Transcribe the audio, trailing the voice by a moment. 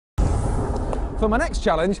For my next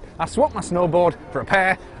challenge, I swapped my snowboard for a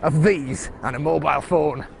pair of these and a mobile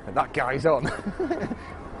phone that that guy's on.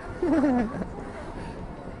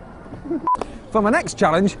 For my next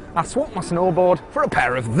challenge, I swapped my snowboard for a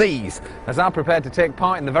pair of these, as I prepared to take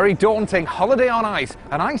part in the very daunting Holiday on Ice,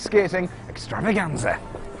 an ice skating extravaganza.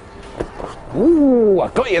 Ooh, I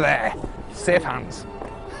got you there. Safe hands.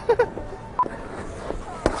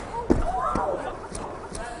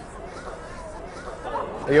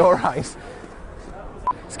 Are you all right?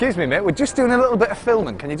 Excuse me, mate, we're just doing a little bit of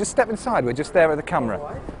filming. Can you just step inside? We're just there at the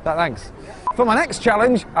camera. Thanks. For my next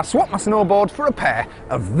challenge, I swapped my snowboard for a pair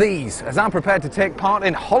of these, as I'm prepared to take part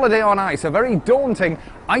in Holiday on Ice, a very daunting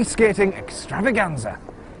ice skating extravaganza.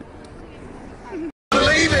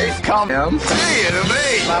 Believe it! Come on, say it to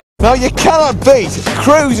me! Now you cannot beat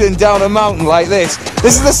cruising down a mountain like this.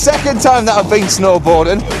 This is the second time that I've been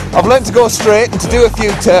snowboarding. I've learnt to go straight and to do a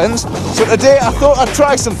few turns. So today I thought I'd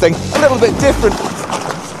try something a little bit different.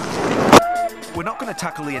 We're not going to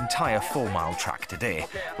tackle the entire 4-mile track today.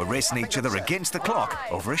 We're racing each other against the clock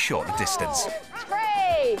over a shorter distance.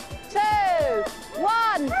 3, 2,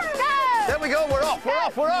 1, go! There we go, we're off, we're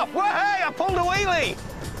off, we're off. Hey, I pulled a wheelie.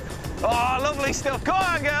 Oh, lovely stuff. Go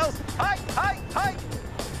on, girls. Hi, hi, hi.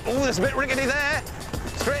 Oh, there's a bit rickety there.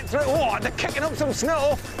 Straight through. Oh, they're kicking up some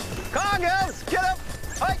snow. Come on, girls, get up.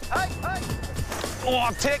 Hi, hi, hi. Oh,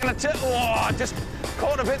 I'm taking a tip. Oh, I just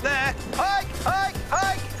caught a bit there. Hi, hi,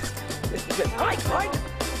 hi. Hi, hi.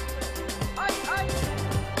 Hi, hi.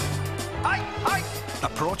 Hi, hi.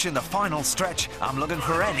 Approaching the final stretch, I'm looking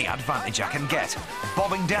for any advantage I can get,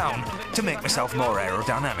 bobbing down to make myself more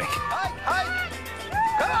aerodynamic. Hi, hi.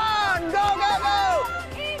 Come on, go, go, go.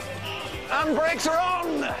 And brakes are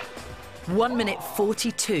on. 1 minute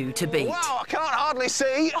 42 to beat. Wow, I can't hardly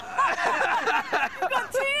see. You've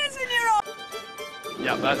got tears in your eyes.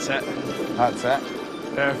 Yep, that's it. That's it.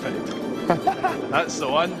 Perfect. That's the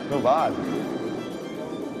one. Not bad.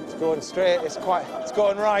 It's going straight, it's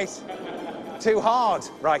going right. Too hard.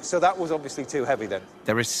 Right, so that was obviously too heavy then.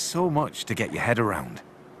 There is so much to get your head around.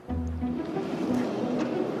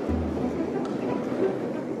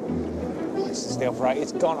 This is the upright,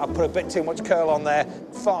 it's gone. I put a bit too much curl on there,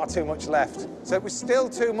 far too much left. So it was still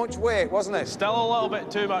too much weight, wasn't it? Still a little bit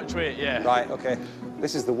too much weight, yeah. Right, okay.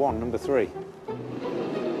 This is the one, number 3.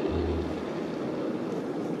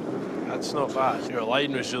 That's not bad. Your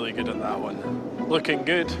line was really good on that one. Looking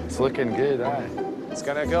good. It's looking good, aye. It's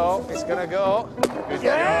gonna go, it's gonna go. Good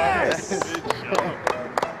Yes! Good job.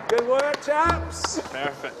 Good work, chaps.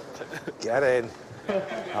 Perfect. Get in.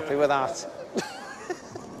 Happy with that.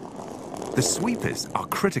 The sweepers are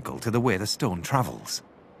critical to the way the stone travels.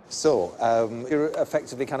 So, you're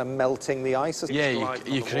effectively kind of melting the ice? Yeah,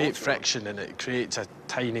 you create friction and it creates a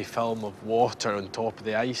tiny film of water on top of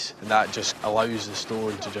the ice, and that just allows the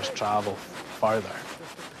stone to just travel further.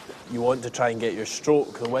 You want to try and get your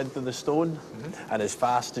stroke the width of the stone and as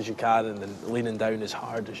fast as you can, and then leaning down as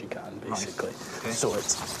hard as you can, basically. Right. Okay. So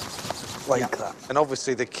it's like that. And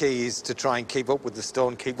obviously the key is to try and keep up with the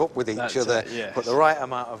stone, keep up with each other, it, yes. Put the right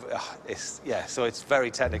amount of... yeah, so it's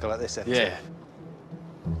very technical at this end. Yeah.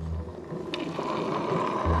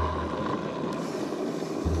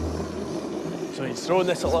 So he's throwing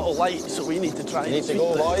this a little light, so we need to try and sweep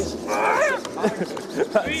go, this. boys.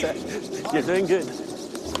 That's it. You're doing good.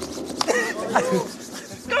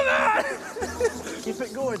 Come on! Keep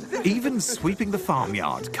it going. Even sweeping the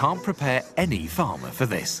farmyard can't prepare any farmer for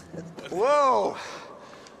this. Whoa!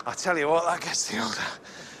 I tell you what, that gets the older.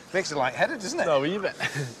 Makes it light-headed, doesn't it? No, a wee bit.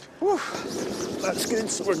 That's good,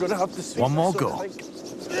 so we're going to have to sweep. One more go.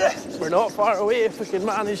 We're not far away if we can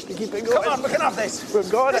manage to keep it going. Come on, we can have this. We've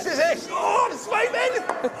got it. This is it. Oh, I'm swimming!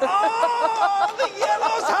 Oh, the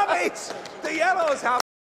yellows have it! The yellows have